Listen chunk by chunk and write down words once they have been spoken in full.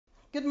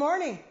Good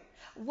morning.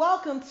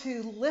 Welcome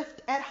to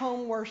Lift at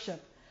Home Worship.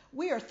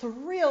 We are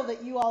thrilled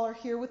that you all are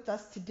here with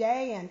us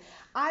today, and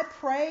I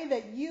pray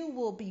that you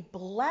will be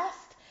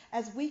blessed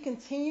as we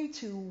continue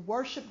to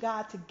worship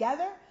God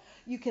together.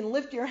 You can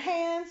lift your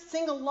hands,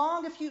 sing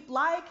along if you'd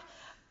like,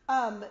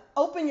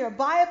 open your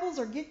Bibles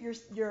or get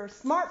your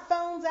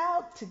smartphones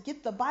out to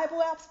get the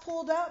Bible apps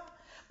pulled up.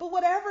 But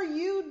whatever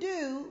you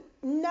do,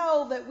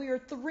 know that we are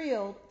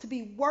thrilled to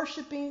be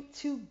worshiping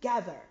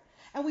together.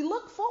 And we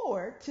look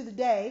forward to the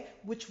day,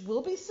 which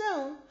will be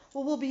soon,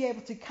 where we'll be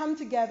able to come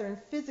together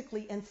and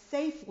physically and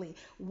safely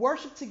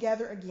worship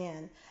together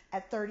again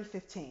at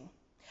 3015.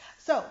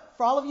 So,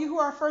 for all of you who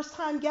are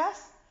first-time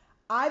guests,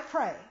 I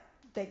pray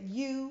that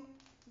you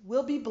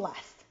will be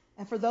blessed.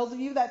 And for those of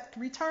you that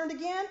returned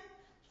again,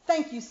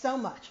 thank you so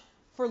much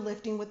for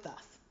lifting with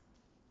us.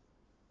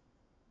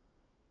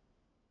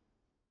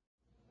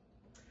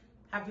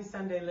 Happy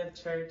Sunday,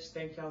 Lift Church.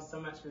 Thank y'all so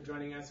much for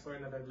joining us for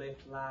another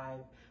Lift Live.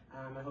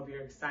 I hope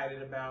you're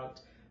excited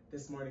about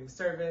this morning's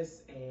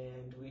service,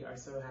 and we are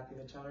so happy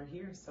that y'all are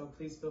here. So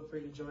please feel free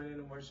to join in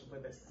and worship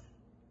with us.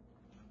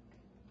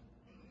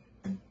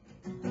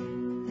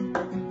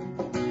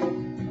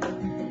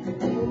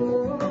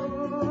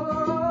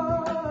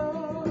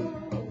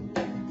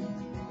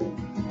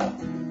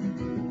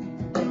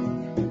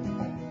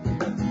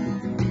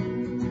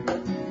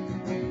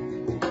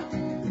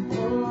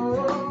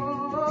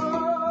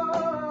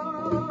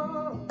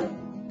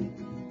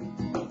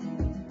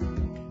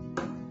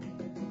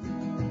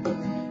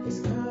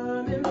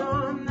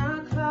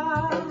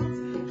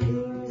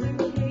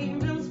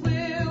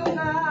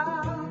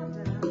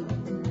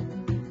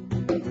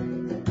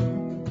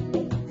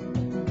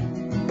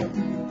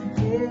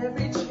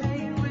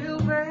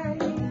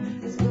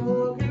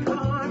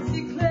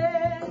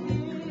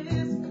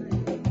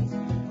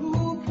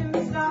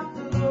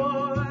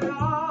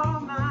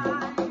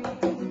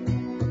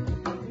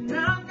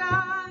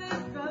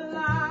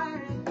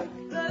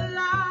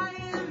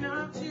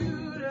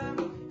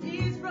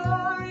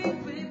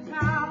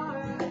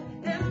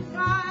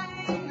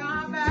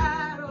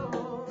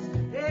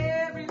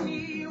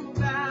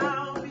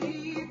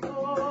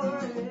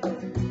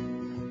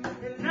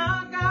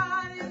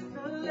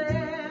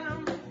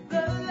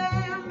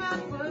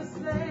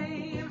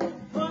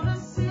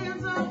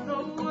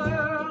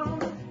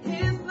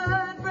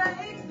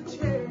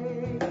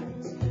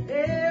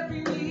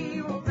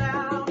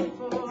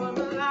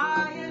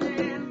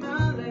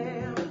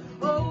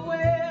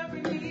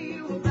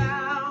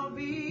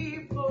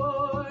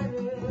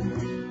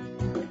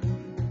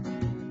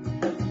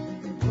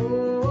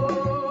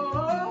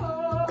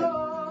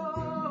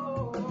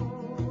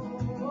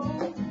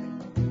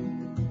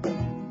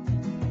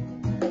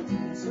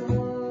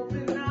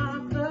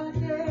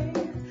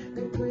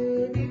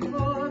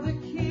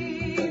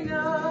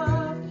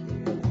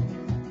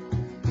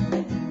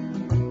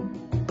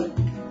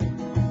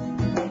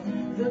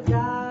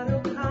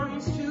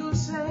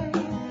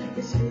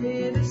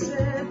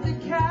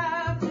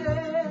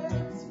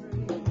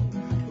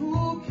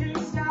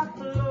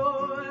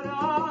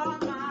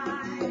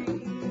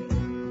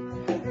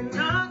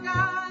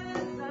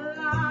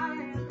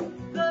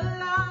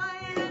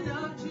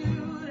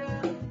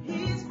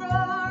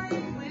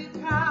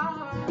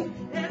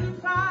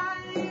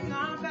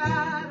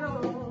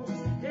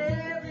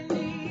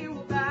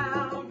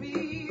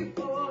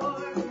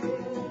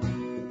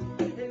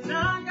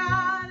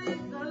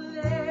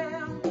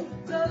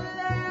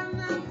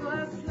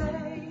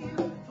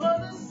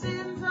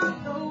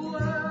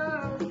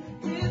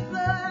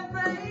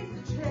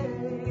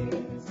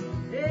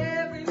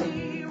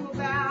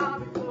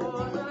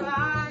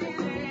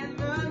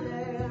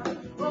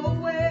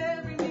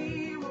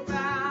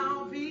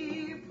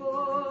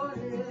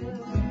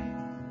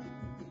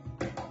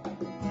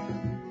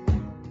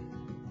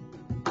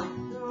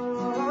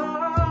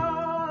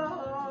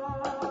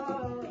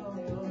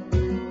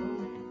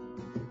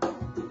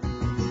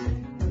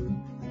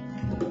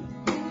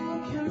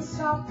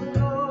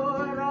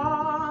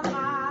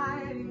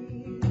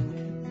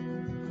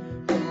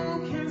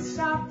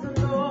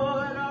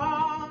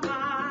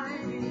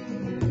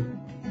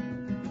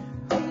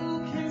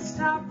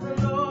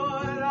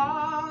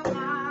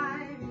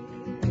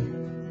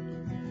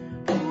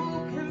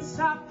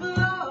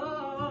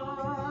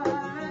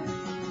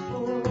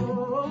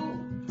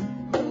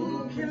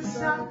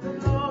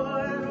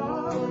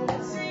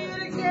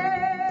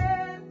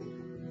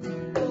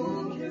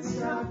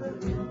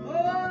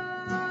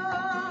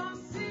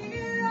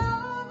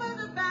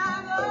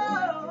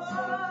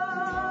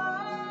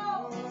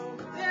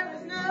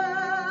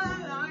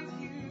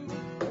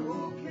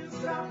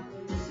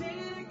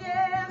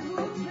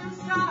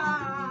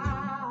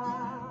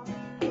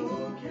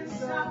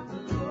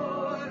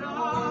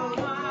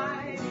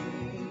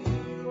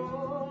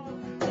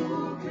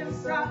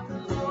 Stop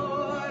the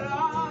Lord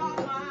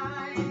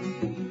Almighty.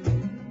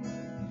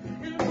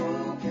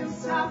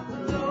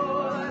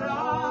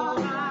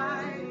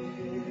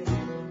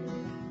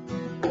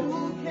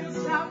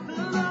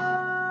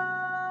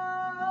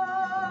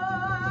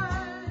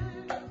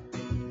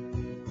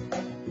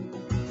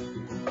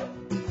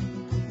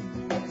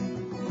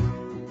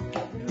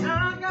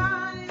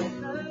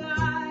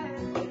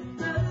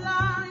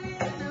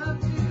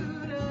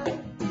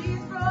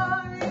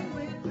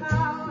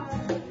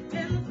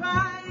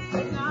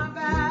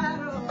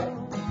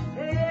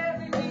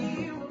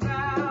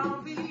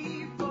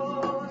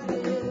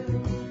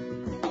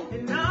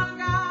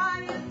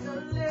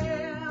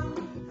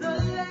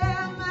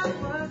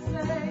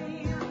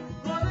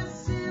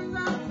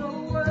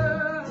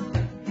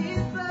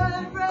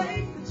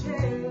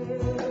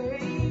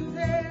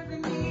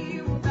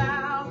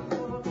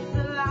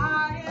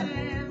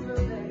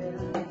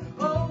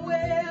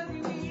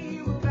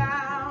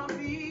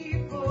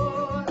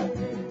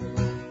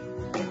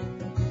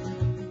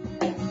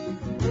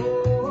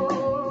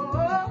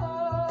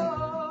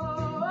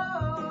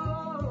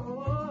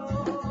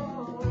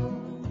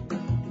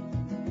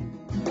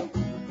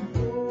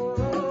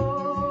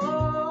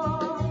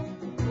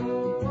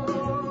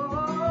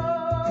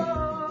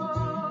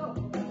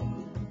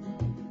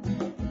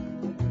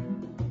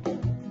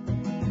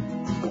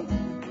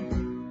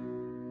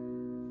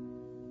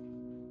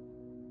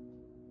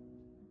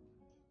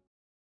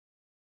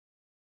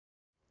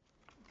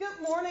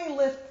 morning,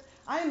 Lift.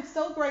 I am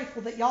so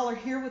grateful that y'all are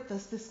here with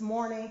us this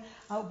morning,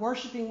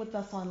 worshiping with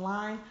us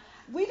online.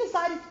 We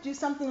decided to do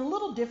something a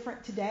little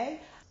different today.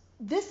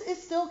 This is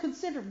still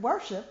considered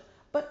worship,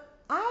 but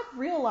I've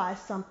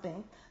realized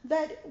something,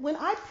 that when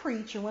I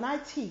preach or when I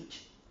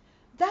teach,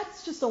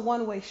 that's just a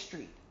one-way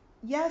street.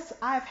 Yes,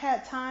 I've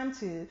had time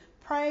to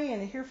pray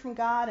and to hear from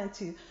God and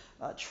to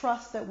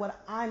trust that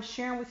what I'm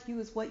sharing with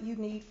you is what you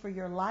need for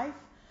your life.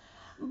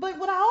 But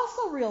what I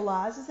also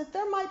realize is that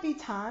there might be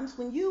times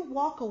when you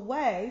walk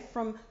away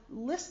from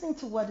listening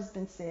to what has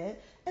been said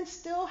and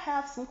still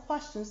have some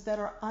questions that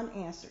are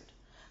unanswered.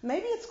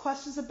 Maybe it's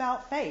questions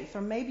about faith, or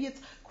maybe it's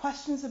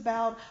questions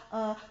about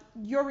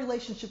your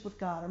relationship with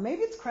God, or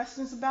maybe it's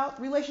questions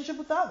about relationship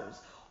with others,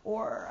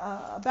 or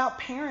about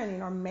parenting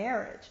or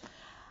marriage.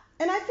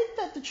 And I think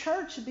that the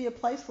church should be a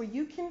place where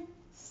you can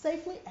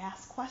safely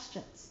ask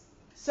questions.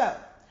 So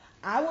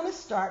I want to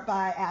start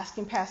by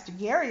asking Pastor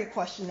Gary a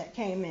question that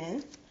came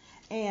in.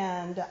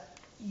 And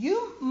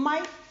you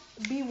might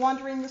be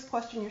wondering this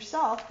question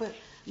yourself, but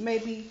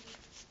maybe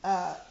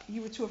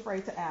you were too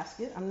afraid to ask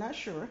it. I'm not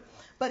sure.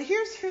 But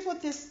here's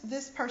what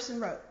this person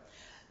wrote.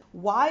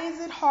 Why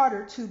is it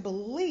harder to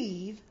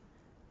believe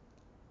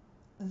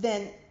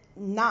than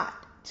not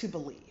to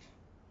believe?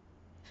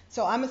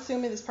 So I'm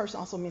assuming this person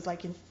also means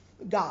like in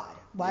God.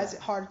 Why is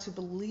it harder to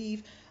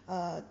believe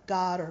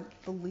God or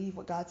believe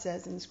what God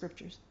says in the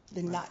scriptures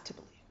than not to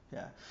believe?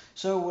 Yeah.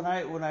 So when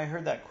I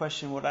heard that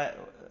question, what I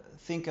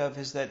think of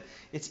is that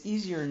it's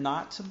easier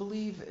not to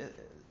believe.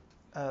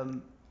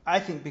 I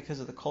think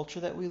because of the culture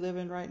that we live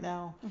in right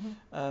now.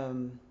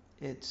 Mm-hmm.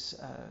 It's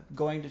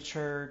going to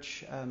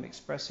church,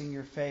 expressing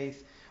your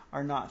faith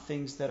are not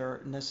things that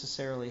are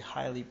necessarily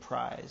highly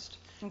prized.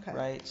 Okay.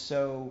 Right.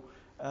 So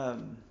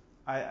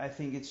I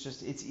think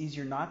it's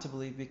easier not to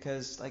believe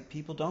because like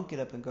people don't get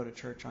up and go to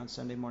church on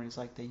Sunday mornings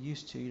like they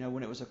used to. You know,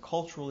 when it was a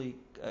culturally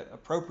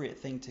appropriate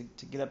thing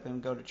to get up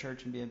and go to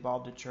church and be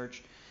involved in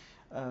church,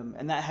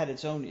 and that had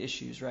its own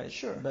issues, right?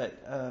 Sure. But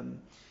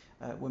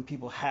when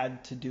people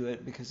had to do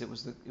it because it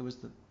was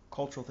the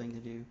cultural thing to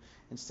do,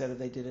 instead of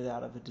they did it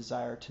out of a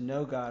desire to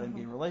know God and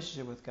be in a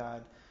relationship with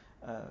God,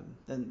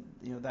 then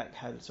that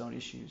had its own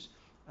issues.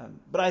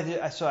 But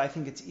I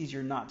think it's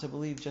easier not to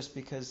believe just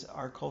because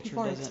our culture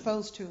people aren't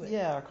exposed to it.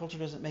 Yeah, our culture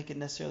doesn't make it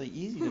necessarily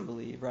easy to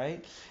believe,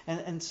 right?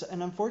 And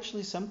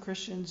unfortunately, some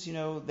Christians,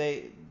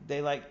 they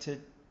like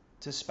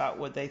to spout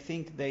what they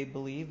think they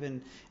believe,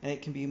 and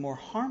it can be more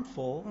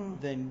harmful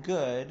than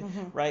good,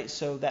 right?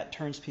 So that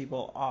turns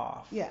people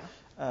off. Yeah.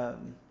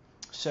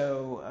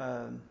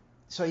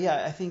 So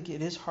yeah, I think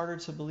it is harder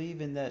to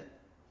believe in that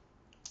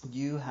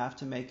you have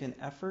to make an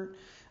effort.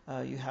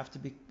 You have to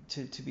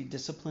be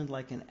disciplined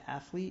like an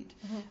athlete.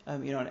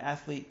 Mm-hmm. An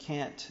athlete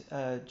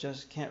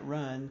can't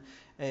run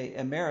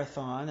a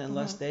marathon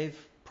unless they've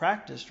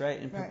practiced, right,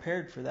 and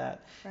prepared for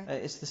that. Right.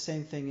 It's the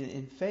same thing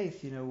in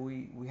faith.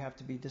 We have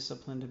to be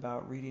disciplined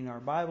about reading our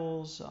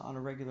Bibles on a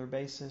regular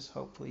basis,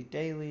 hopefully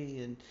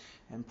daily,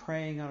 and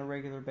praying on a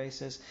regular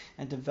basis,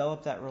 and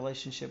develop that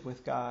relationship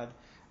with God.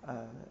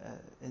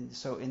 And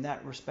so in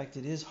that respect,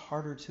 it is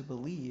harder to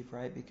believe,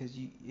 right, because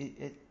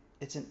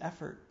it's an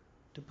effort.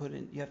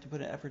 You have to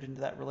put an effort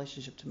into that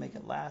relationship to make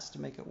it last,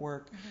 to make it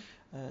work,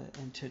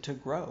 and to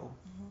grow.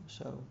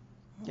 So,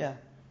 yeah.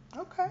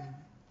 Okay.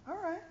 All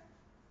right.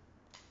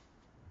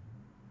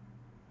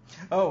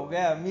 Oh,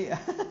 yeah, me.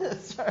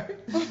 Sorry.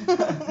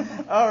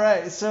 All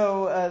right.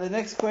 So the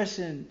next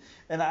question,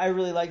 and I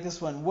really like this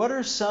one. What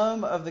are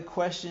some of the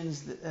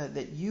questions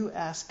that you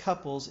ask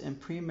couples in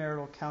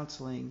premarital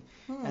counseling,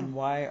 and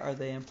why are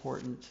they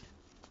important?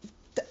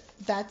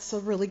 That's a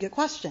really good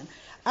question.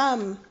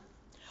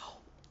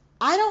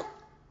 I don't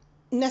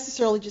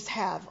necessarily just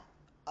have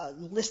a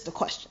list of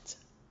questions.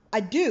 I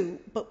do,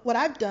 but what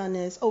I've done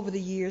is over the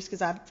years,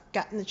 because I've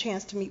gotten the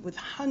chance to meet with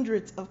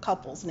hundreds of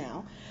couples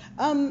now,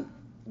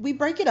 we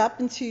break it up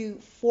into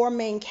 4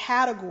 main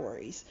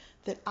categories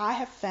that I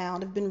have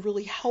found have been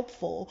really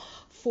helpful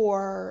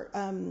for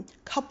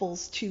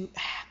couples to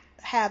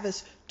have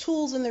as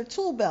tools in their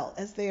tool belt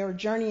as they are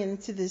journeying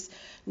into this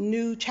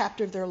new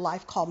chapter of their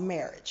life called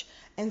marriage.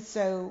 And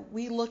so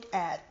we look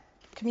at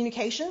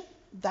communication.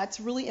 That's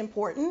really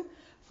important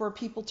for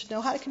people to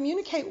know how to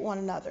communicate with one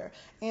another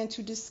and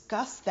to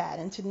discuss that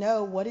and to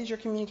know what is your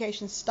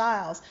communication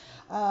styles.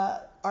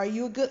 Are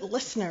you a good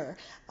listener?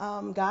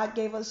 God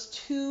gave us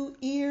 2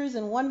 ears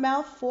and 1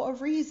 mouth for a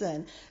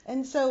reason.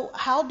 And so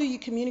how do you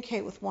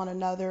communicate with one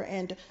another,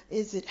 and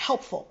is it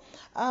helpful?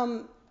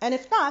 And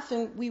if not,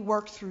 then we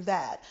work through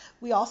that.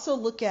 We also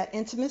look at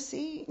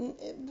intimacy,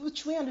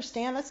 which we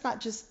understand that's not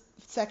just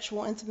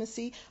sexual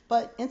intimacy,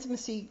 but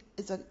intimacy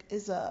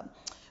is a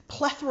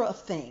plethora of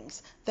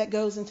things that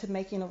goes into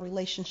making a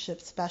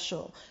relationship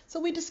special. So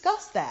we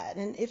discuss that,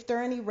 and if there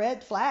are any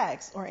red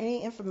flags or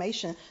any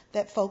information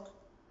that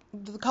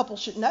the couple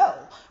should know,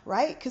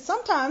 right? Because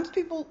sometimes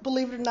people,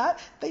 believe it or not,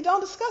 they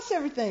don't discuss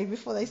everything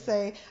before they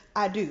say,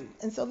 I do.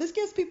 And so this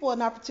gives people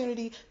an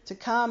opportunity to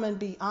come and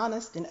be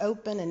honest and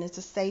open, and it's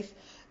a safe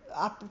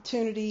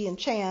opportunity and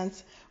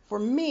chance for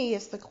me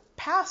as the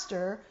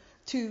pastor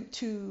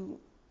to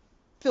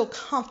feel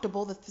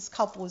comfortable that this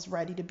couple is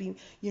ready to be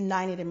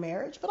united in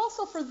marriage, but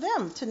also for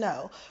them to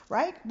know,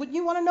 right? Would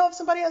you want to know if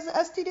somebody has an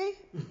STD?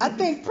 I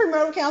think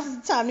premarital counseling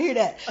is the time to hear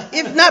that,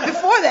 if not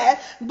before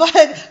that.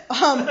 But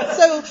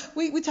so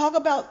we talk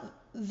about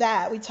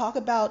that. We talk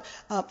about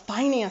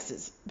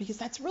finances, because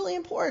that's really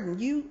important.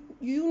 You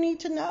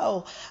need to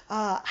know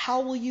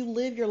how will you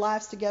live your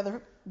lives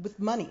together with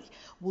money.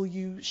 Will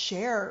you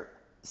share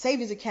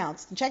savings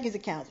accounts and checking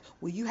accounts?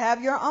 Will you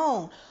have your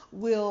own?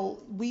 Will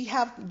we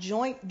have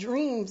joint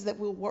dreams that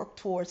we'll work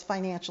towards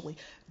financially?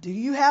 Do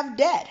you have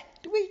debt?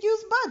 Do we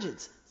use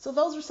budgets? So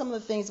those are some of the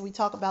things we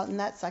talk about in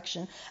that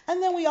section.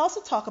 And then we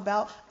also talk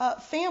about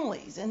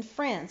families and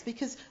friends,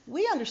 because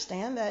we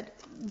understand that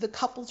the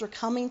couples are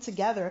coming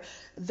together.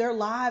 Their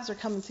lives are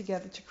coming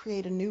together to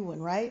create a new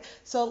one, right?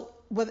 So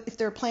if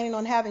they're planning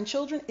on having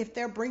children, if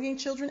they're bringing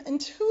children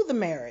into the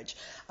marriage,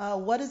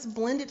 what does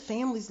blended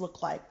families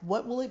look like?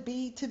 What will it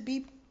be to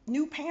be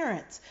new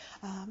parents?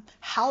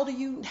 How do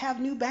you have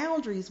new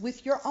boundaries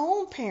with your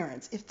own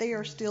parents if they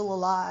are still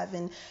alive,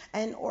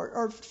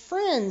 or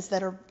friends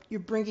that you're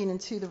bringing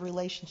into the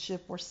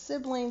relationship, or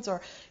siblings,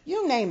 or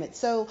you name it.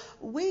 So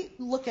we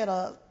look at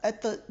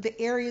the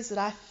areas that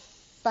I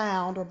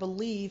found or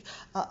believe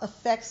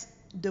affects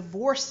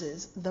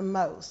divorces the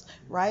most,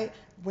 right?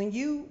 When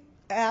you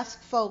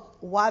ask folk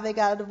why they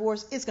got a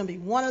divorce, it's going to be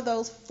one of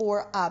those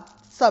four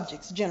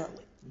subjects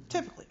generally,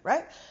 typically,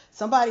 right?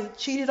 Somebody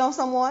cheated on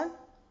someone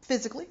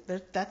physically.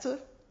 That's a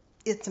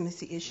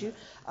intimacy issue.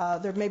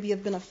 There maybe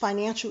have been a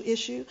financial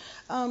issue,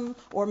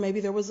 or maybe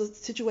there was a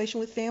situation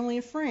with family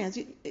and friends.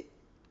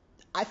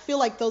 I feel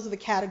like those are the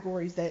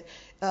categories that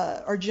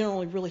are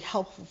generally really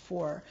helpful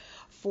for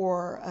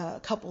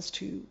couples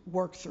to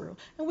work through.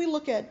 And we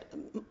look at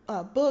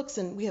books,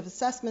 and we have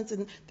assessments,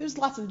 and there's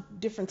lots of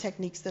different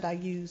techniques that I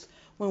use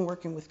when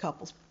working with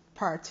couples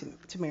prior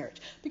to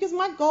marriage. Because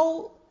my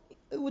goal,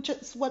 which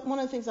is one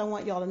of the things I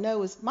want y'all to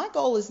know, is my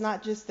goal is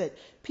not just that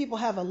people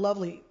have a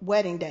lovely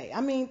wedding day. I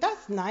mean,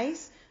 that's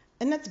nice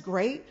and that's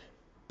great,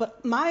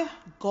 but my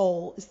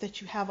goal is that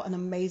you have an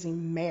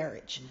amazing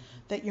marriage,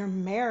 that your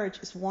marriage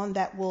is one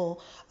that will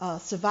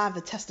survive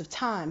the test of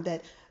time,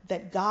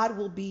 that God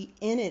will be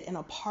in it and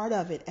a part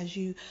of it as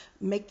you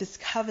make this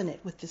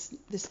covenant with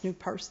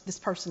this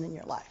person in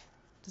your life.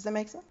 Does that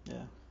make sense? Yeah.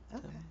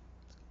 Okay.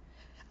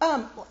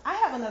 Well, I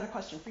have another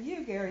question for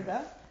you, Gary,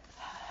 though.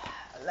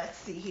 Let's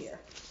see here.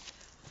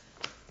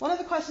 One of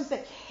the questions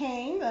that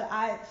came that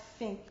I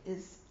think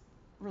is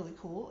really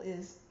cool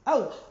is,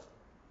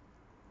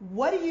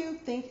 what do you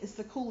think is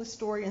the coolest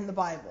story in the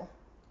Bible?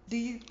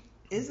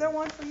 Is there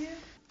one for you?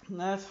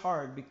 That's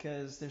hard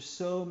because there's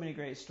so many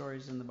great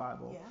stories in the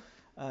Bible.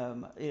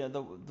 Yeah.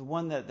 The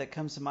one that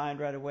comes to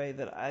mind right away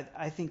that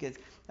I think is,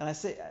 and I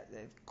say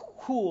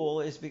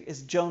cool,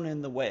 is Jonah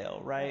and the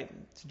whale, right?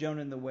 It's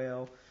Jonah and the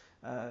whale,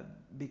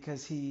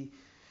 because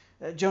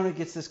Jonah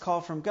gets this call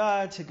from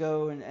God to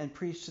go and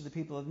preach to the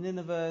people of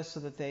Nineveh so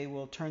that they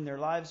will turn their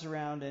lives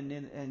around.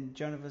 And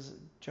Jonah's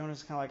kind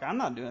of like, I'm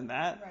not doing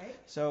that. Right.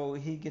 So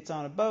he gets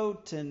on a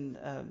boat, and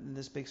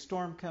this big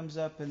storm comes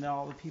up, and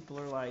all the people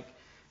are like,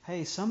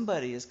 hey,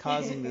 somebody is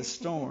causing this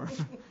storm.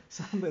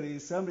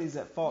 Somebody's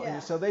at fault. Yeah.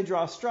 And so they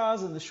draw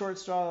straws, and the short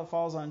straw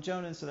falls on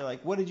Jonah. And so they're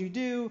like, what did you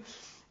do?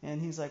 And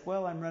he's like,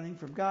 well, I'm running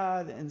from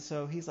God. And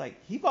so he's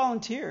like, he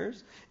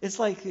volunteers. It's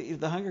like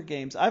the Hunger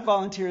Games. I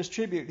volunteer as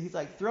tribute. He's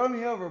like, throw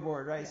me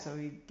overboard, right? Yeah. So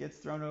he gets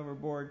thrown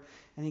overboard,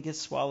 and he gets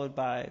swallowed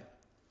by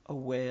a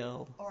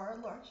whale. Or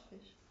a large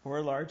fish. Or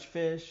a large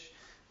fish.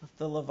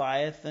 The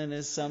Leviathan,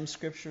 as some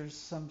scriptures,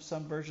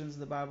 some versions of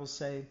the Bible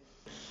say.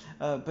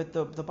 But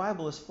the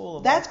Bible is full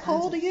of. That's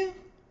cool to you?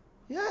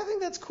 Yeah, I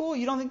think that's cool.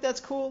 You don't think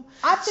that's cool?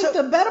 I think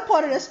the better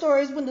part of that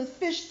story is when the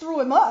fish threw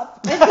him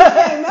up and he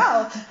came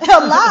out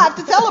alive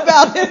to tell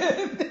about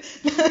it.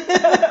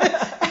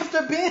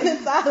 After being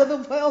inside of the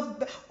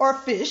whale's or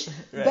fish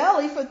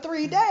belly for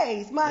 3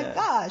 days. My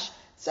gosh.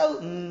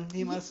 So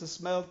he must have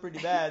smelled pretty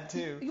bad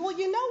too. Well,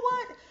 you know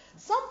what?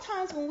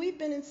 Sometimes when we've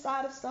been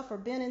inside of stuff or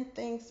been in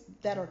things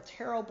that are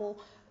terrible,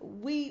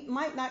 we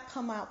might not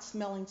come out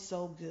smelling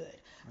so good.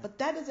 But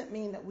that doesn't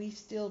mean that we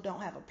still don't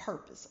have a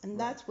purpose. And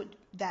that's what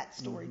that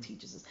story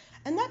teaches us.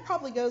 And that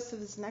probably goes to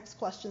this next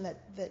question that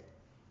you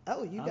got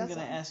something? I'm going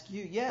to ask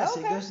you. Yes,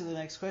 okay. It goes to the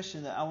next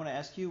question that I want to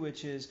ask you,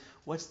 which is,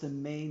 what's the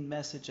main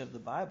message of the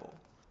Bible?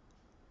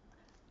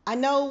 I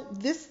know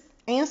this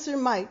answer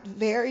might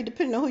vary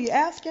depending on who you're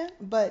asking,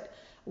 but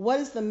what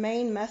is the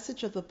main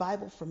message of the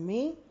Bible for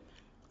me?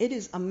 It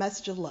is a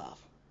message of love.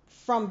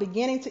 From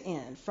beginning to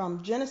end,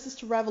 from Genesis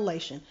to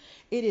Revelation,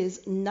 it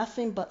is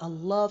nothing but a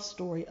love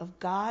story of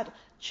God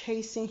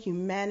chasing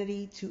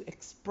humanity to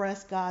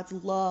express God's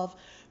love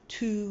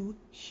to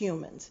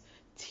humans,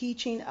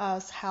 teaching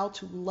us how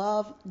to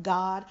love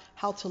God,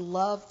 how to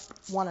love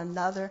one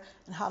another,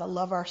 and how to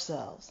love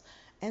ourselves.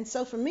 And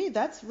so for me,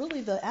 that's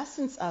really the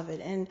essence of it.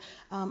 And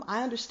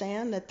I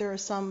understand that there are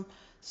some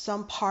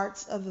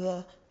parts of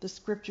the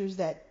scriptures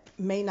that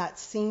may not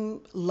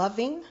seem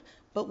loving,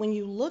 but when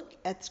you look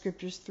at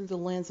scriptures through the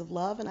lens of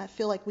love, and I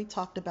feel like we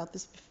talked about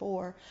this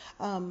before,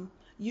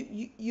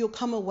 you'll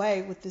come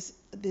away with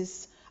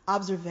this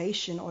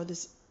observation or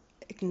this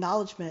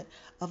acknowledgement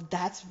of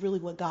that's really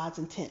what God's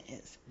intent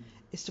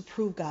is to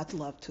prove God's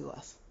love to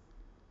us.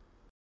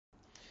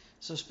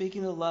 So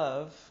speaking of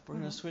love, we're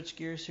going to switch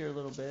gears here a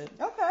little bit.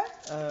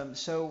 Okay.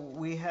 So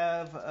we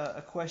have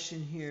a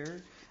question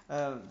here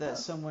that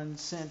someone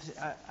sent.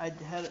 I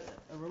had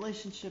a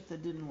relationship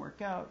that didn't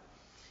work out.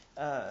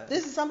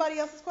 This is somebody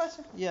else's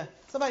question? Yeah.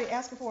 Somebody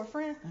asking for a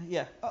friend?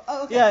 Yeah.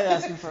 Oh, okay. Yeah,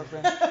 asking for a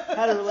friend.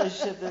 Had a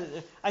relationship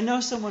I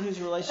know someone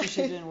whose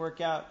relationship didn't work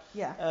out.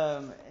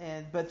 Yeah.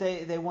 But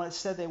they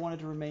wanted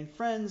to remain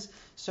friends,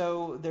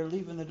 so they're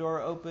leaving the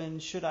door open.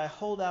 Should I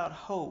hold out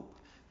hope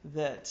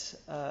that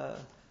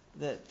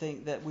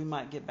we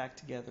might get back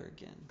together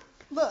again?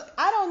 Look,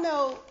 I don't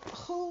know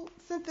who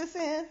sent this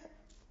in,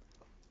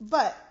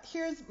 but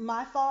here's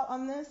my thought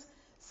on this.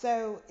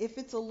 So if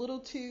it's a little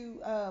too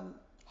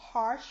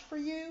harsh for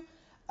you,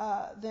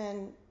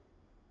 then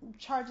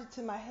charge it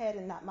to my head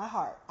and not my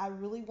heart. I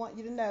really want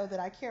you to know that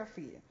I care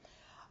for you.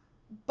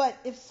 But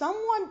if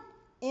someone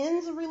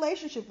ends a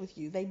relationship with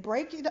you, they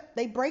break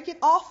it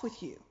off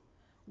with you.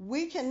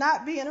 We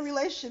cannot be in a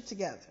relationship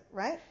together,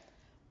 right?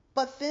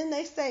 But then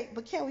they say,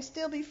 but can we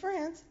still be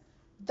friends?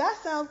 That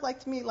sounds like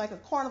to me like a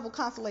carnival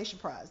consolation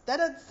prize. That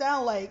doesn't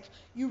sound like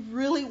you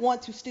really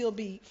want to still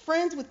be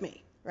friends with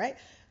me, right?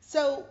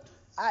 So,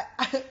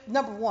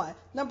 number one.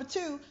 Number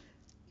two,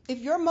 if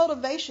your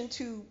motivation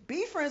to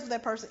be friends with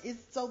that person is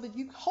so that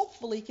you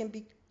hopefully can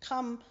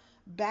become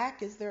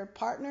back as their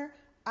partner,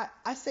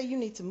 I say you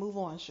need to move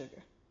on,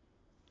 sugar.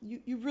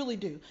 You really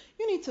do.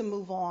 You need to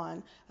move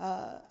on.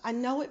 I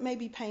know it may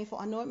be painful.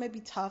 I know it may be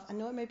tough. I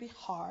know it may be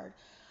hard.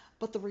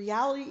 But the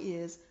reality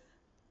is,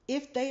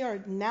 if they are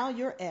now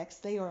your ex,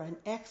 they are an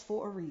ex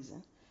for a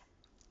reason.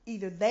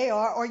 Either they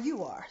are or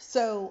you are.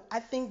 So I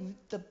think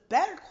the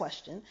better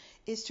question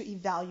is to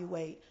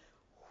evaluate,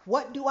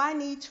 what do I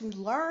need to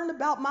learn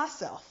about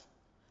myself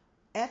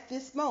at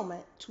this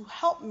moment to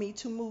help me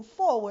to move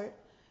forward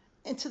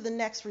into the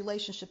next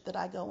relationship that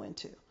I go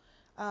into?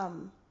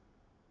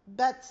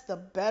 That's the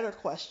better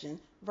question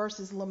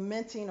versus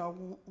lamenting or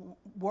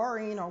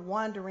worrying or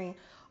wondering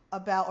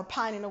about or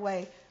pining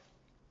away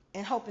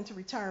and hoping to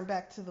return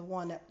back to the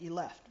one that you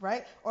left,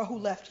 right? Or who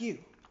left you,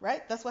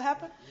 right? That's what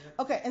happened?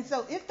 Yeah. Okay, and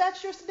so if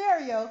that's your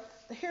scenario,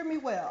 hear me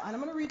well. And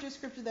I'm going to read you a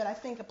scripture that I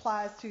think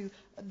applies to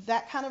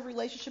that kind of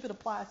relationship. It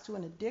applies to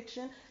an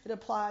addiction. It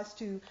applies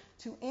to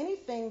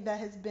anything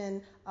that has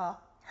been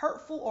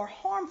hurtful or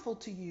harmful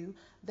to you,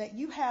 that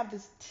you have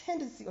this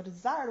tendency or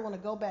desire to want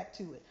to go back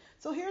to it.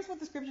 So here's what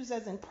the scripture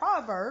says in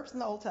Proverbs in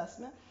the Old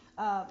Testament,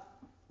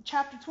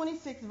 chapter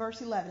 26, verse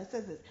 11. It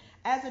says this: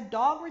 as a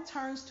dog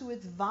returns to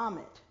its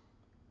vomit,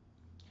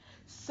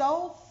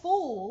 so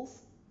fools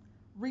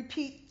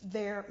repeat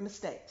their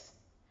mistakes.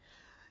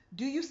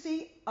 Do you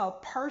see a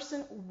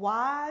person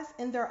wise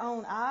in their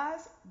own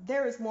eyes?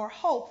 There is more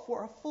hope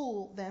for a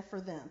fool than for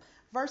them.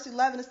 Verse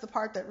 11 is the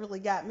part that really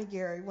got me,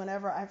 Gary,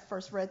 whenever I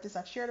first read this.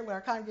 I've shared it with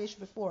our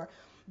congregation before.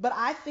 But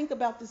I think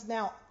about this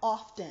now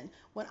often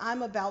when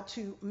I'm about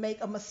to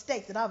make a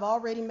mistake that I've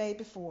already made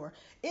before.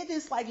 It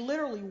is like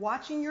literally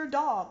watching your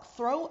dog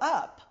throw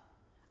up.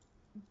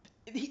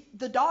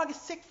 The dog is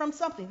sick from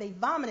something. They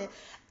vomit it,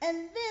 and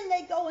then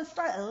they go and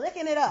start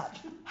licking it up.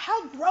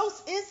 How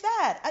gross is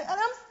that?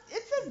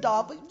 It says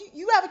dog, but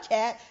you have a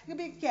cat. You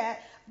can be a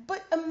cat.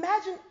 But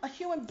imagine a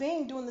human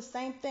being doing the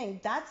same thing.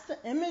 That's the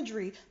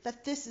imagery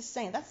that this is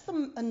saying. That's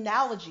the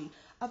analogy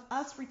of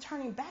us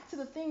returning back to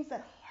the things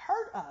that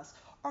hurt us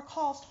or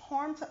caused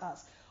harm to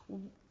us.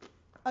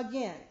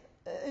 Again,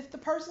 if the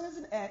person is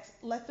an ex,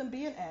 let them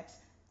be an ex,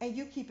 and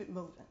you keep it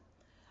moving.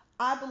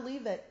 I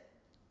believe that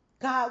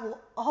God will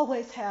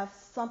always have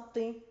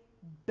something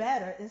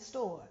better in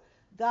store.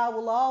 God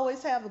will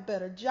always have a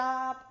better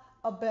job,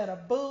 a better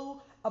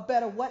boo, a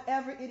better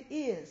whatever it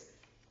is.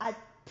 I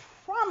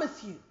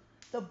promise you,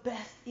 the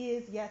best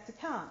is yet to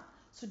come.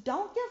 So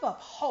don't give up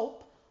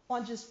hope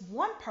on just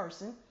one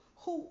person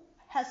who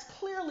has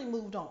clearly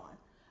moved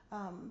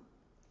on.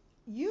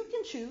 You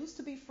can choose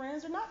to be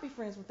friends or not be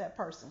friends with that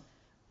person.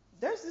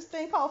 There's this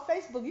thing called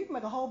Facebook. You can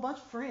make a whole bunch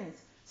of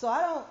friends. So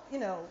I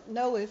don't,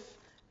 know if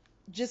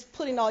just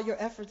putting all your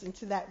efforts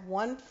into that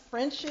one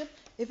friendship,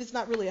 if it's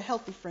not really a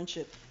healthy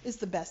friendship, is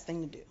the best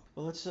thing to do.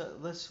 Well,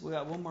 we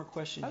got one more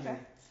question Okay.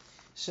 here.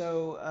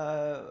 So,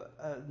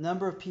 a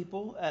number of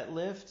people at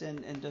Lyft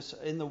and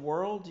just in the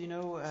world,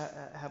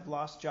 have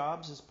lost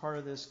jobs as part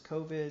of this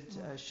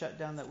COVID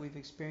shutdown that we've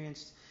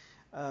experienced.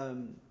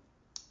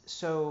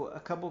 So, a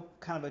couple,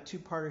 kind of a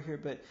two-parter here,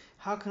 but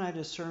how can I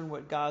discern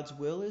what God's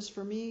will is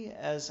for me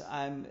as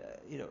I'm,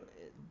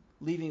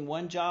 leaving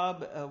one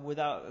job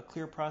without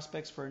clear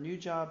prospects for a new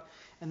job?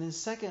 And then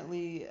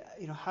secondly,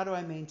 how do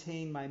I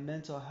maintain my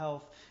mental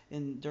health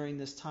during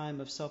this time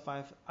of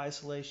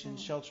self-isolation,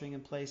 sheltering in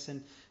place,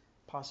 and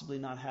possibly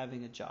not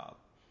having a job?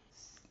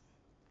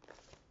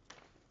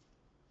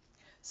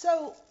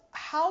 So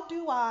how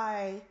do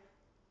I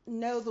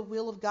know the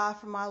will of God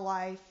for my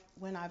life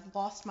when I've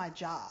lost my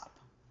job,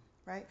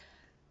 right?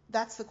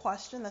 That's the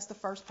question. That's the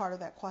first part of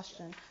that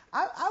question.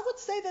 I would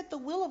say that the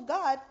will of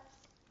God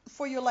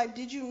for your life,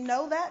 did you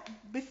know that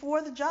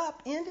before the job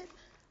ended?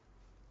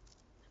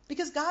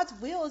 Because God's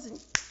will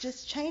isn't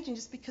just changing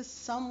just because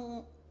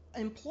some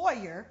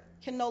employer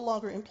can no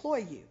longer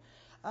employ you.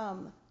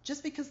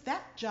 Just because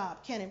that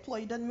job can't employ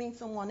you doesn't mean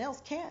someone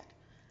else can't.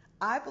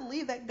 I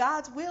believe that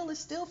God's will is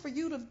still for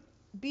you to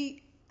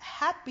be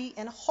happy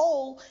and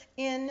whole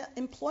in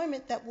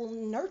employment that will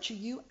nurture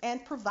you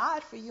and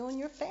provide for you and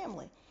your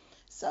family.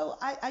 So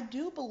I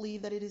do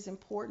believe that it is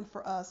important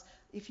for us,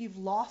 if you've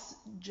lost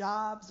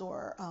jobs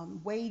or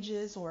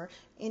wages or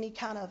any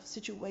kind of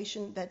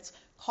situation that's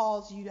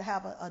caused you to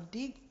have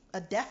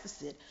a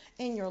deficit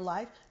in your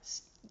life,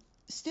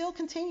 still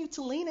continue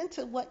to lean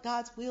into what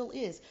God's will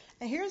is.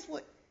 And here's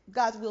what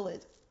God's will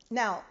is.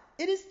 Now,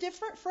 it is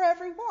different for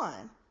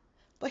everyone,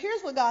 but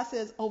here's what God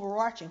says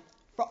overarching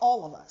for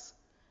all of us.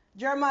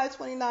 Jeremiah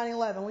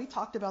 29:11, we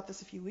talked about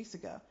this a few weeks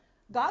ago.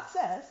 God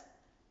says,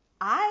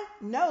 I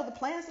know the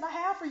plans that I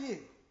have for you.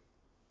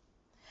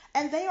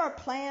 And they are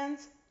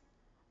plans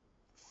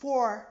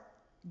for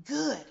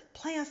good,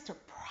 plans to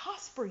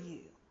prosper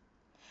you,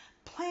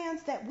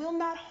 plans that will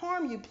not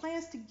harm you,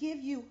 plans to give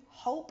you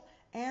hope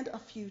and a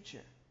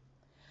future.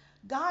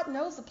 God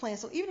knows the plans.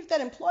 So even if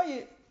that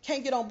employer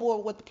can't get on board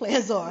with what the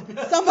plans are,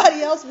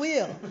 somebody else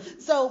will.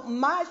 So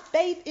my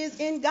faith is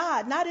in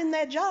God, not in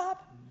that job.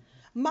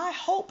 My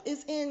hope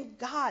is in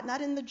God,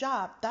 not in the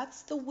job.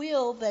 That's the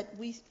will that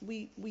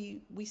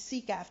we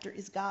seek after,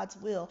 is God's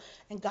will.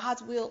 And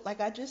God's will,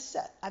 like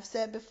I've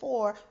said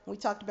before when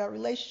we talked about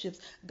relationships,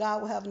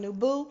 God will have a new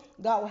boo,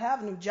 God will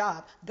have a new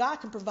job. God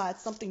can provide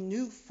something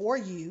new for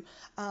you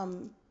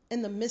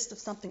in the midst of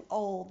something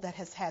old that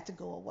has had to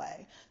go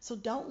away. So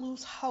don't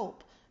lose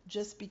hope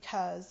just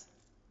because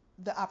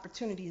the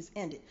opportunity is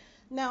ended.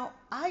 Now,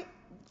 I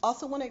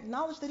also want to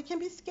acknowledge that it can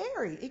be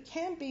scary. It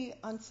can be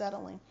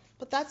unsettling.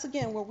 But that's,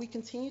 again, where we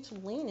continue to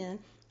lean in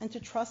and to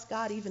trust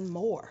God even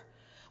more.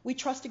 We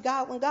trusted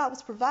God when God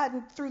was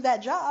providing through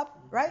that job,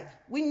 right?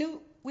 We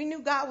knew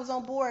God was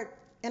on board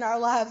in our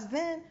lives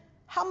then.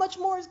 How much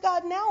more is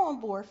God now on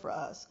board for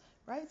us,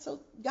 right? So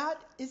God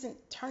isn't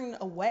turning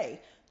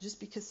away just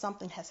because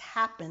something has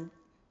happened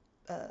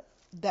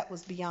that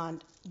was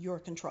beyond your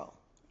control.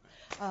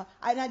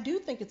 And I do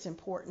think it's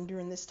important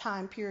during this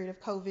time period of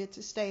COVID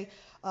to stay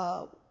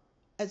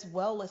as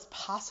well as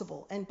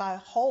possible. And by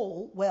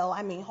whole, well,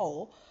 I mean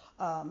whole,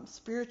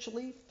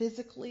 spiritually,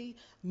 physically,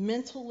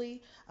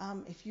 mentally.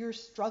 If you're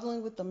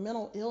struggling with a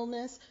mental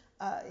illness,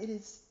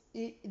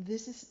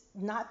 this is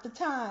not the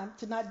time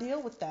to not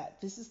deal with that.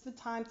 This is the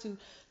time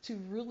to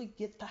really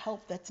get the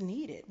help that's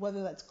needed,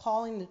 whether that's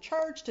calling the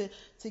church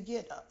to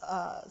get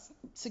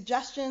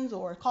suggestions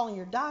or calling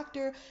your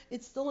doctor.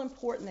 It's still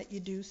important that you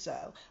do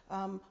so.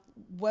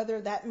 Whether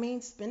that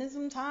means spending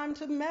some time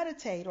to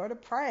meditate or to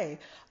pray.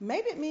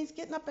 Maybe it means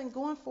getting up and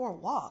going for a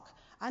walk.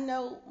 I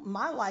know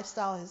my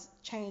lifestyle has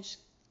changed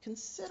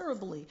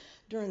considerably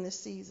during this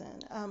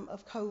season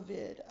of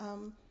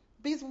COVID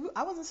because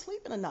I wasn't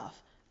sleeping enough.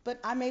 But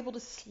I'm able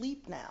to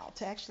sleep now,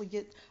 to actually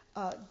get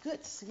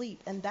good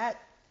sleep, and that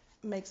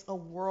makes a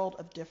world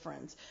of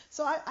difference.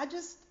 So I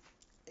just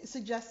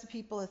suggest to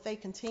people that they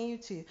continue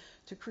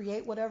to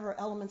create whatever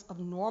elements of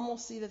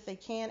normalcy that they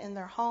can in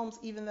their homes,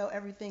 even though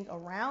everything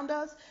around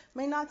us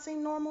may not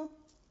seem normal.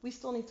 We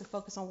still need to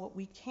focus on what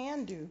we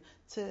can do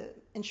to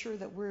ensure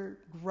that we're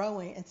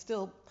growing and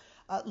still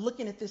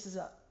looking at this as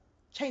a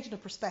changing the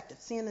perspective,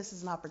 seeing this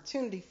as an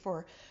opportunity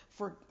for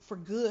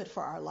good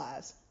for our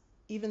lives,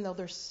 even though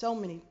there's so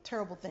many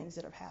terrible things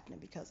that are happening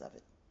because of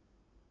it.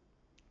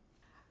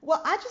 Well,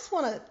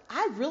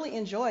 I really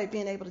enjoyed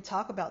being able to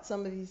talk about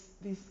some of these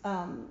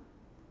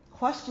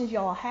questions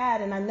y'all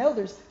had, and I know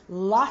there's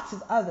lots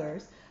of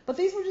others, but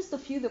these were just a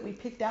few that we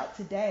picked out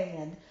today.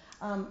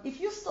 And if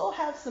you still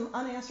have some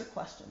unanswered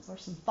questions or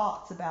some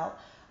thoughts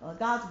about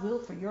God's will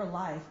for your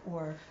life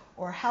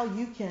or how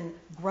you can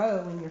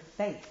grow in your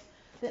faith,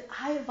 then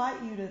I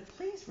invite you to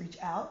please reach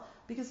out,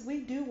 because we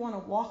do want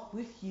to walk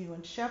with you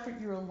and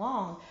shepherd you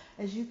along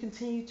as you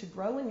continue to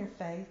grow in your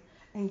faith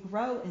and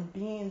grow in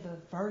being the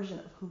version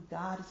of who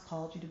God has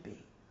called you to be.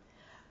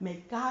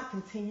 May God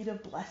continue to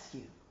bless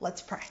you.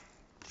 Let's pray.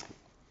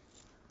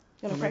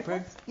 You want to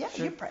pray? Yeah,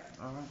 sure. You pray.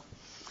 All right.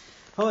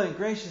 Holy and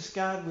gracious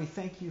God, we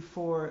thank you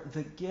for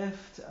the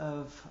gift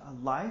of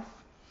life.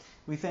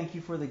 We thank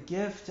you for the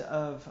gift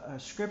of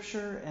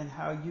Scripture and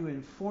how you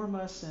inform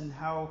us and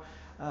how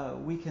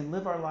we can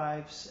live our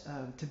lives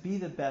to be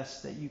the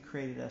best that you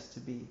created us to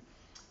be.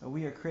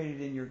 We are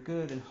created in your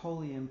good and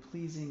holy and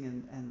pleasing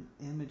and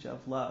image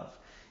of love,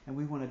 and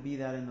we want to be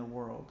that in the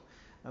world.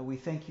 We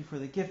thank you for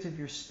the gift of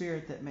your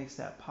Spirit that makes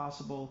that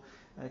possible.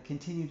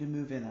 Continue to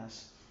move in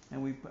us.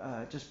 And we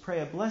just pray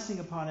a blessing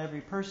upon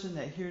every person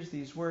that hears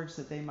these words,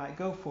 that they might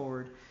go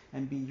forward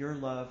and be your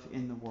love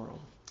in the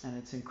world. And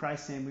it's in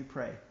Christ's name we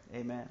pray.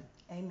 Amen.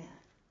 Amen.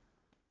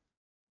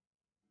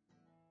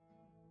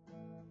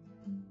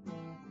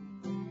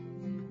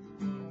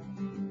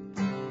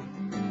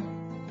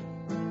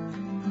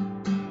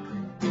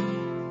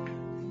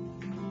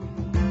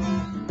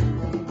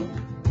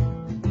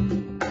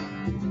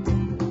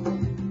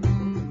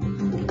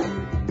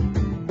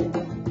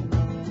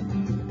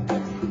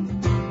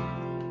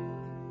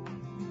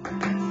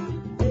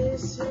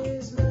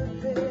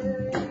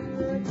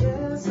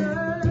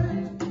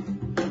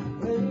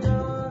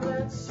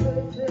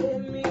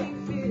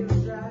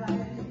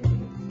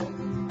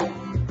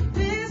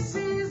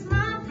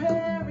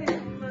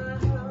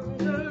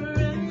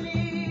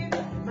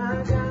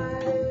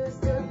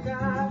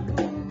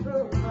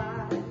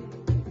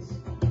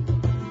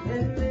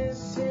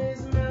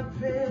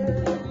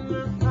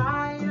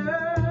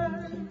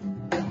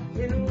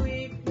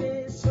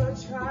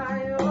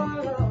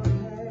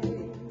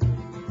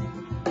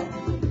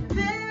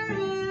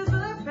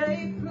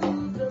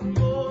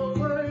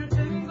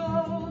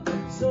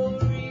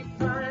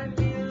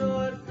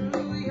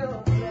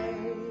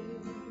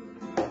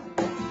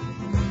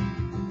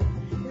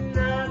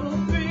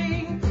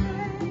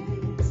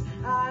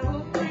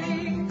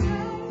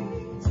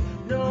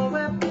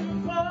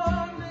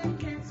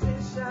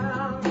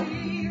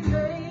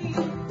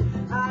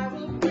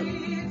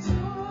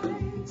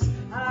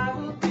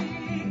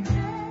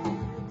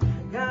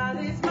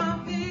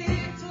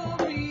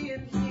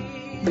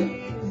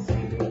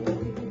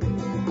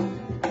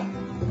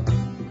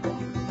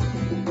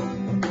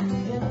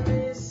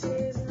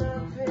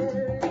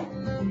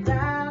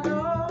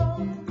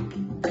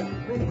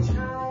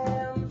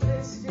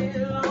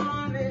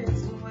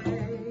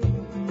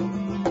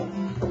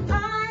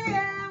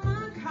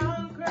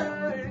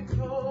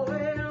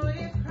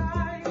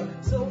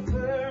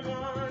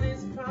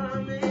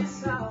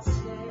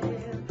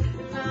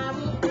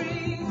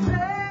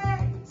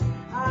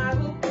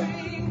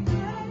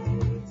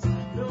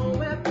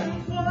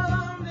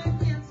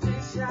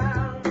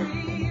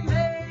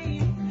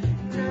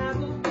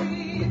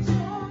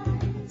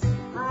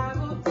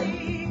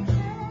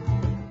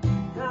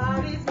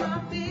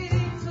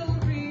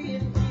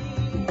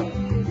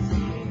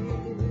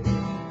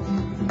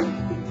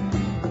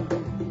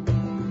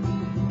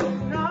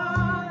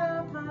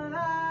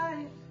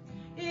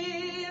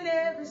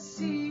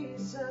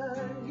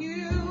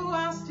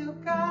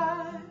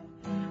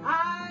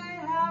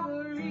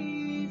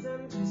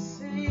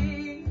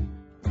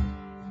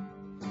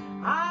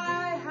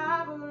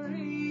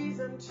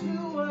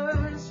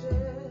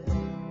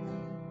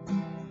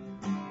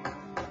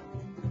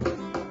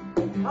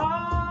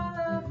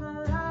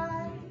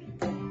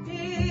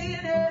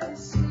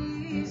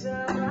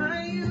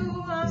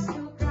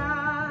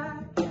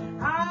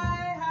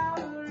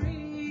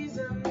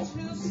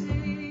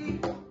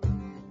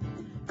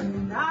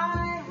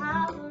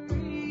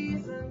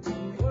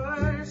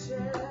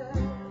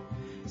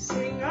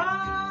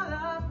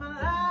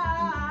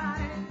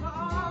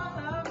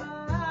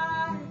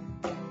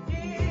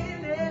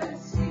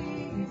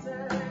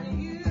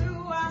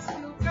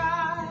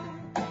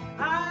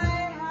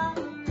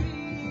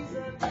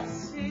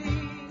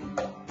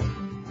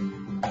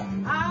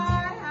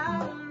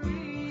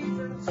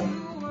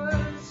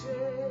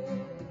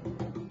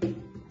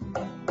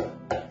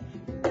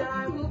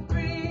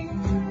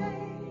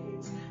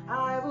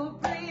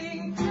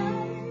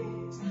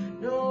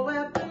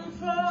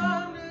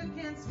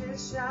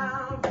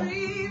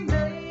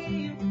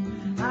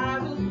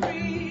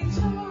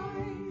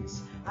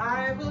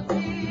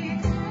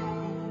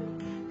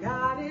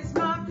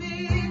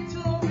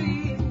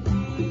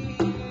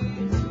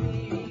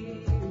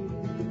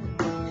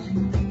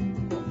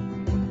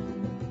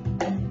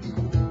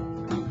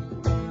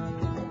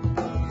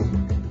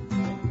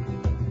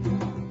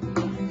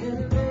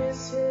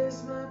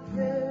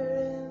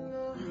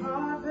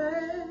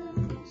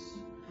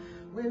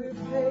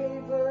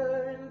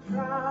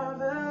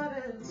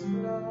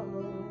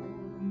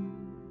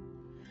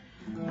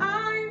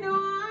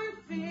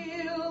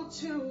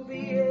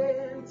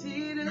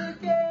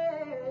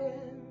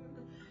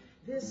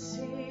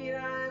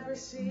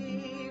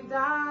 received,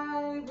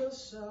 I will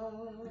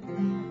sow.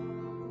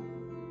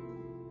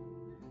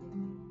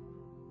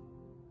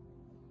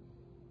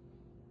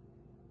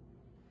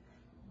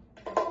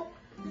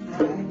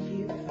 I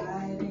keep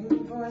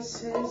fighting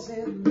voices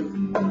in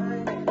my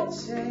mind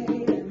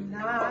saying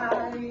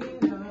I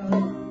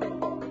know.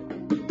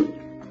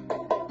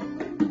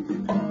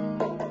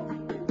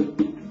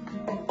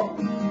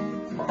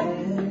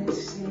 Every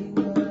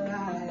single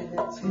lie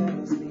that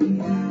tells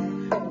me I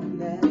will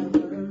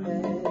never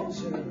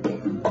measure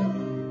up.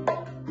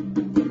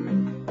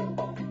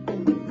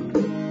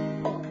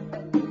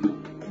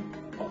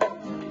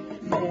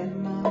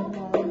 Am I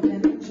more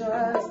than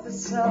just the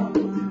sum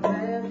of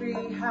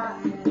every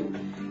high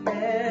and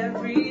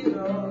every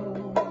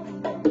low?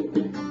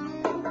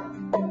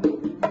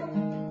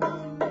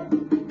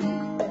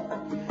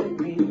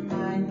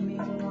 Remind me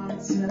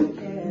once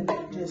again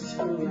just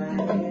who I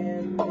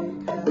am,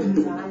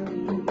 because I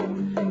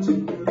need to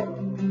know.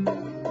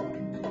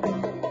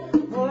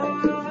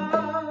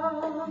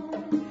 Oh,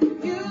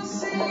 you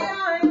say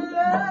I'm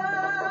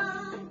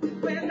loved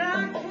when I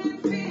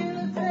can't feel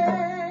a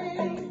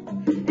thing,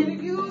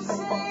 and you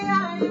say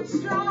I am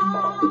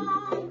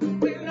strong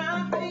when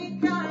I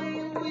think I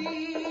am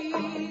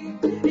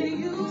weak, and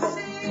you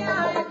say I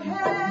am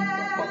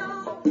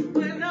held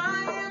when I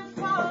am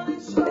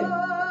falling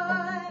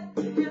short,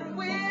 and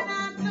when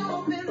I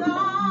don't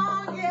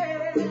belong,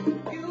 yeah,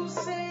 you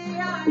say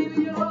I'm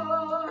yours.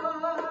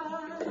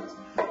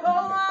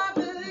 Oh, I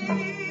believe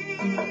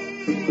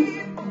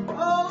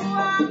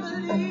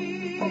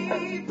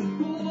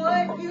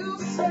what you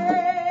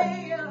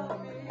say of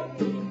me.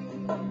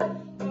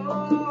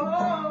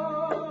 Oh,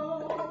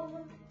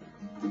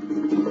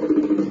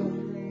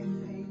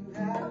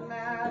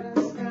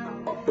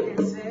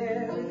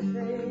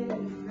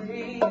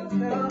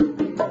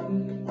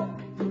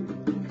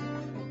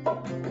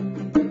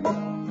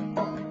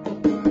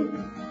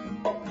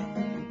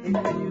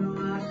 you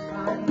I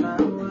find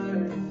my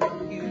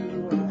worth, in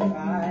you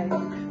I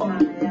find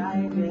my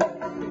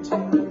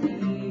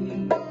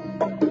identity.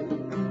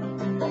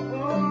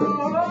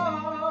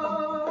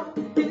 Oh,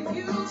 if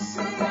you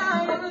say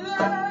I am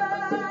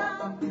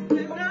loved,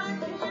 then I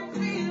can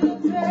feel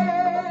the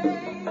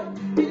pain.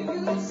 If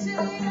you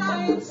say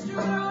I am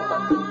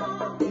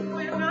strong,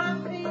 when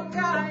I think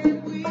I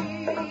am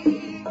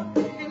weak.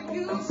 If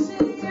you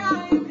say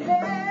I am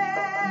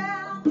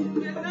held,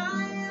 then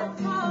I am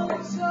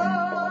falling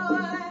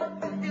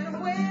short.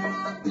 And when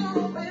I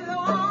don't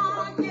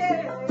belong,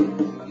 yeah,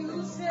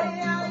 you say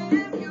I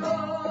am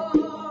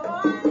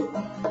yours.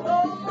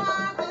 Oh,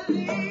 I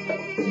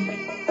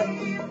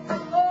believe.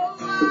 Oh,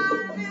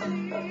 I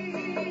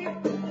believe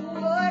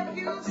what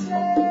you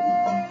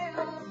say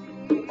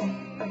of me.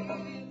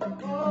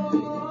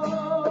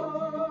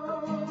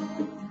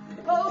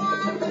 Oh,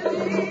 I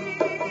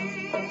believe.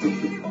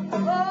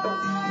 Oh,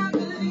 I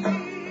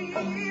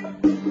believe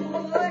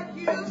what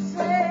you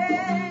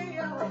say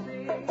of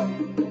me.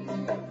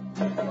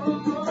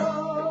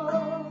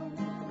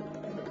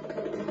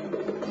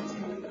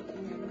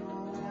 Taking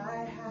all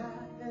I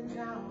have and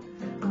now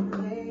I'm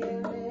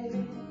laying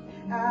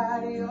it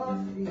at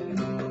your feet.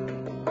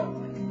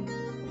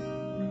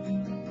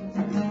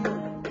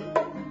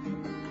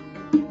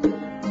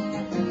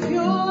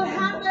 You'll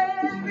have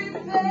every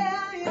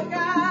failure,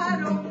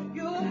 God. Oh,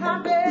 you'll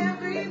have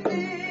every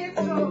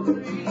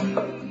victory.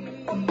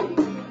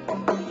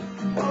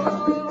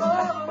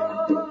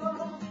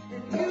 Oh,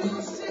 and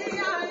you say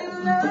I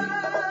am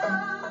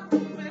loved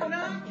when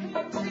I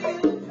can't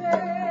feel the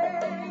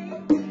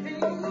pain. And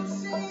you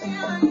say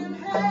I am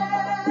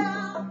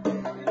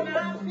held when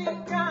I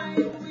think I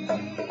am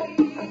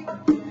weak.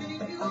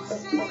 And you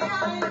say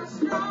I am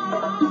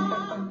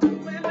strong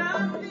when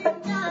I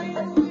think I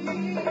am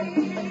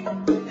weak.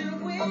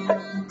 And when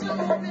I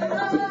don't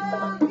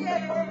belong,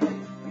 yeah,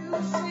 you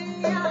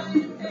say I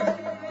am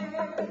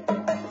dead.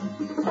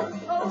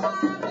 Oh,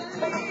 I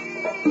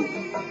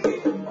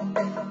believe.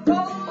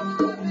 Oh,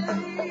 I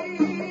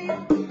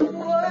believe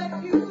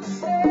what you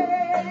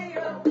say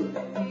of me.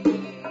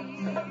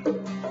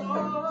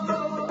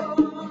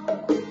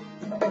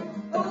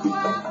 Oh,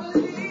 I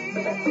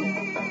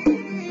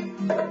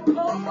believe.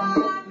 Oh,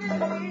 I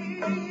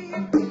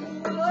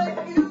believe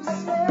what you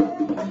say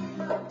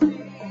of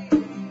me.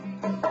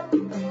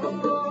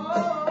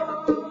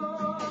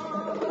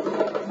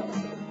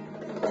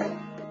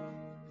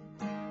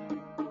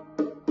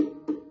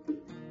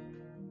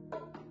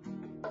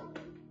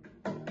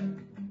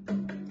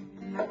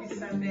 Happy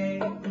Sunday.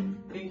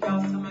 Thank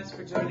y'all so much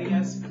for joining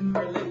us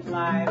for Lift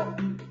Live.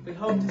 We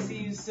hope to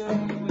see you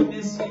soon. We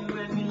miss you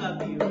and we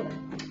love you.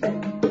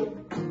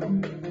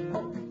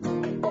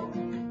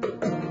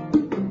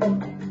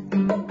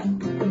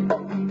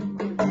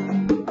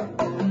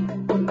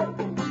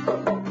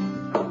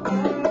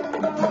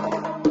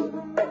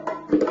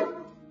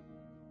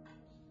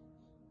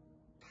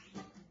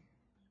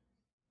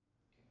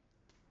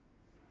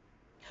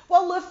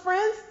 Well, Lift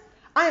friends,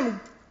 I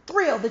am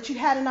thrilled that you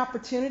had an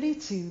opportunity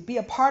to be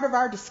a part of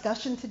our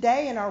discussion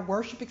today and our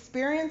worship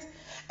experience.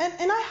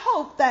 And I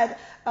hope that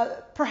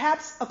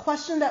perhaps a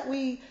question that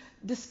we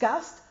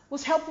discussed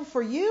was helpful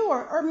for you,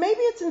 or maybe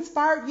it's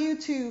inspired you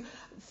to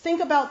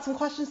think about some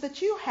questions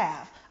that you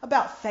have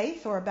about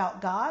faith or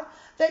about God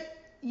that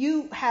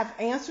you have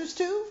answers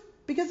to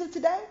because of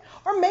today,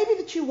 or maybe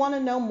that you want to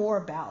know more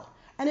about.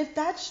 And if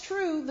that's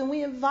true, then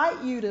we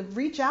invite you to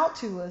reach out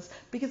to us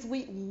because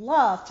we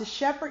love to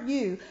shepherd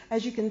you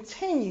as you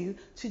continue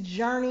to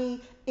journey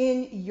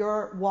in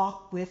your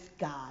walk with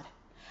God.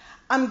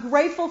 I'm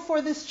grateful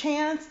for this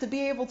chance to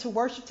be able to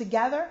worship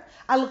together.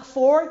 I look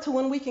forward to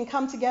when we can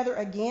come together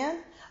again.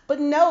 But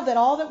know that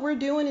all that we're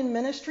doing in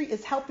ministry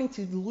is helping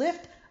to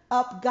lift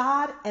up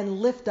God and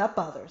lift up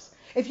others.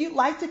 If you'd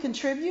like to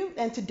contribute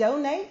and to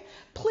donate,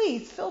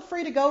 please feel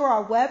free to go to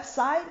our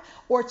website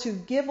or to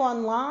give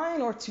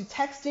online or to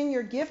text in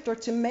your gift or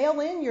to mail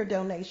in your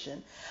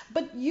donation.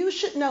 But you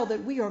should know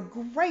that we are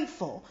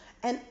grateful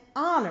and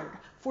honored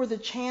for the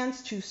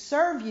chance to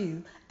serve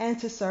you and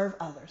to serve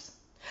others.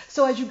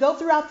 So as you go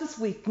throughout this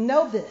week,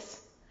 know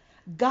this: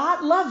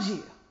 God loves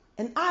you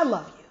and I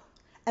love you,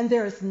 and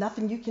there is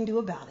nothing you can do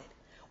about it.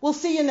 We'll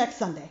see you next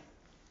Sunday.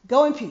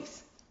 Go in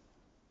peace.